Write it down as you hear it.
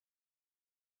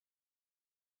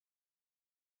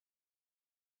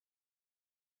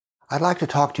I'd like to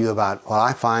talk to you about what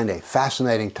I find a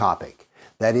fascinating topic.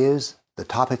 That is, the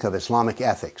topic of Islamic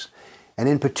ethics, and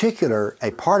in particular,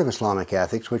 a part of Islamic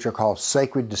ethics which are called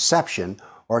sacred deception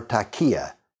or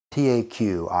Taqiyya,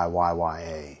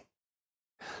 T-A-Q-I-Y-Y-A.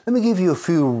 Let me give you a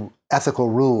few ethical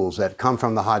rules that come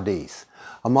from the Hadith.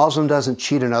 A Muslim doesn't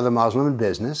cheat another Muslim in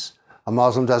business. A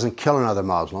Muslim doesn't kill another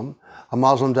Muslim. A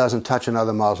Muslim doesn't touch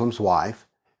another Muslim's wife.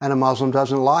 And a Muslim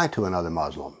doesn't lie to another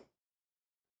Muslim.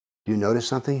 Do you notice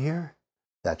something here?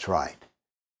 That's right.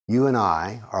 You and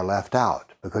I are left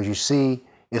out because you see,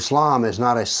 Islam is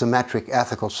not a symmetric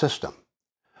ethical system.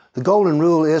 The golden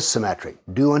rule is symmetric.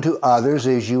 Do unto others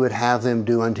as you would have them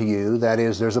do unto you. That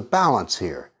is, there's a balance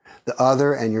here. The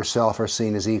other and yourself are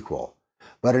seen as equal.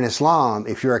 But in Islam,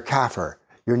 if you're a kafir,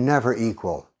 you're never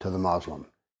equal to the Muslim.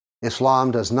 Islam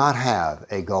does not have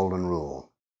a golden rule.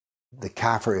 The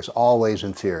kafir is always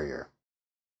inferior.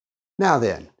 Now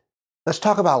then, let's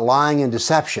talk about lying and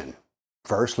deception.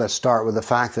 First, let's start with the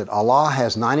fact that Allah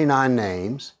has 99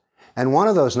 names, and one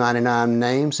of those 99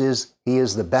 names is He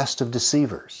is the best of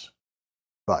deceivers.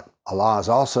 But Allah is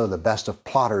also the best of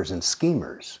plotters and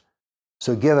schemers.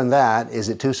 So given that, is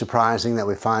it too surprising that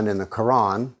we find in the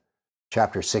Quran,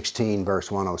 chapter 16,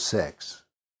 verse 106,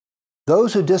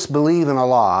 those who disbelieve in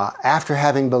Allah after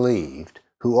having believed,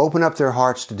 who open up their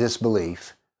hearts to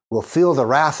disbelief, will feel the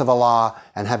wrath of Allah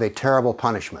and have a terrible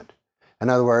punishment. In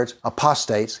other words,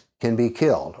 apostates can be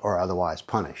killed or otherwise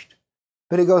punished.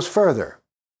 But it goes further.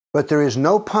 But there is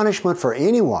no punishment for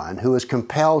anyone who is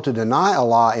compelled to deny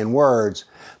Allah in words,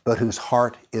 but whose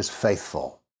heart is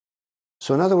faithful.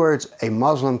 So in other words, a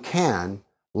Muslim can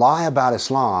lie about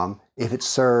Islam if it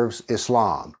serves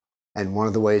Islam. And one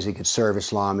of the ways he could serve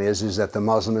Islam is that the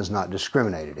Muslim is not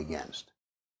discriminated against.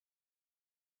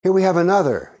 Here we have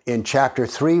another in chapter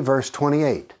 3, verse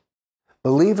 28.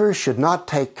 Believers should not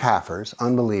take kafirs,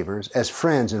 unbelievers, as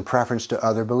friends in preference to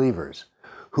other believers.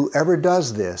 Whoever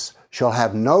does this shall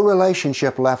have no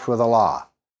relationship left with Allah.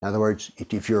 In other words,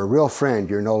 if you're a real friend,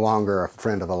 you're no longer a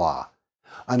friend of Allah.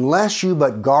 Unless you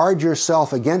but guard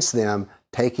yourself against them,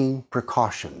 taking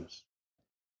precautions.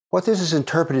 What this is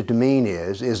interpreted to mean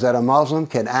is that a Muslim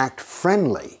can act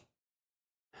friendly,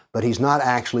 but he's not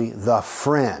actually the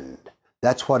friend.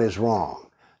 That's what is wrong.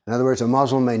 In other words, a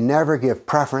Muslim may never give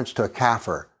preference to a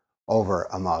kafir over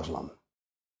a Muslim.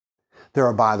 There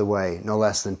are, by the way, no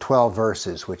less than 12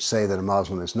 verses which say that a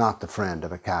Muslim is not the friend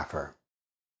of a kafir.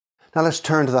 Now let's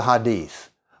turn to the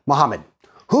Hadith. Muhammad,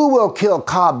 who will kill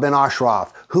Ka'b bin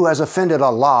Ashraf, who has offended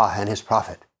Allah and His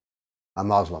Prophet? A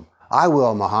Muslim, I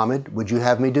will, Muhammad. Would you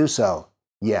have me do so?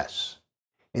 Yes.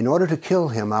 In order to kill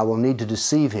him, I will need to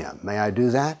deceive him. May I do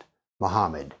that?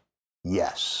 Muhammad,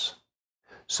 yes.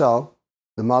 So,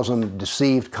 the Muslim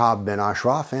deceived Ka'b bin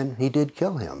Ashraf and he did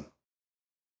kill him.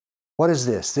 What is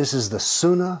this? This is the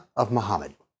Sunnah of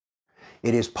Muhammad.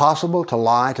 It is possible to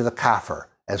lie to the kafir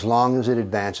as long as it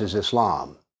advances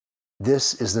Islam.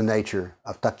 This is the nature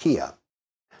of Taqiyya.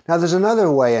 Now there's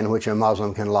another way in which a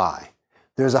Muslim can lie.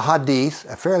 There's a hadith,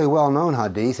 a fairly well-known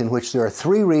hadith, in which there are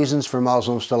 3 reasons for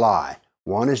Muslims to lie.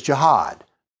 One is jihad,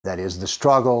 that is the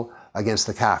struggle against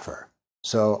the kafir.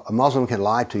 So a Muslim can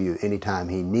lie to you anytime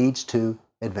he needs to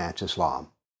advance Islam.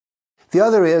 The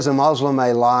other is a Muslim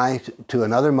may lie to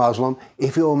another Muslim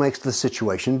if it will make the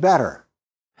situation better.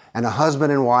 And a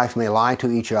husband and wife may lie to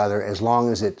each other as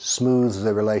long as it smooths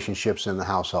the relationships in the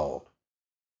household.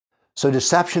 So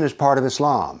deception is part of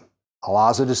Islam.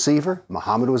 Allah is a deceiver,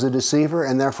 Muhammad was a deceiver,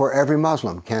 and therefore every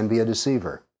Muslim can be a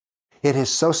deceiver. It is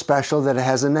so special that it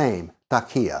has a name,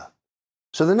 Taqiyya.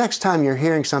 So the next time you're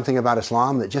hearing something about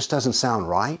Islam that just doesn't sound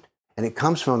right, and it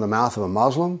comes from the mouth of a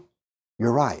Muslim,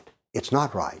 you're right. It's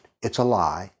not right. It's a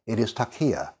lie. It is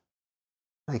Taqiyya.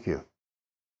 Thank you.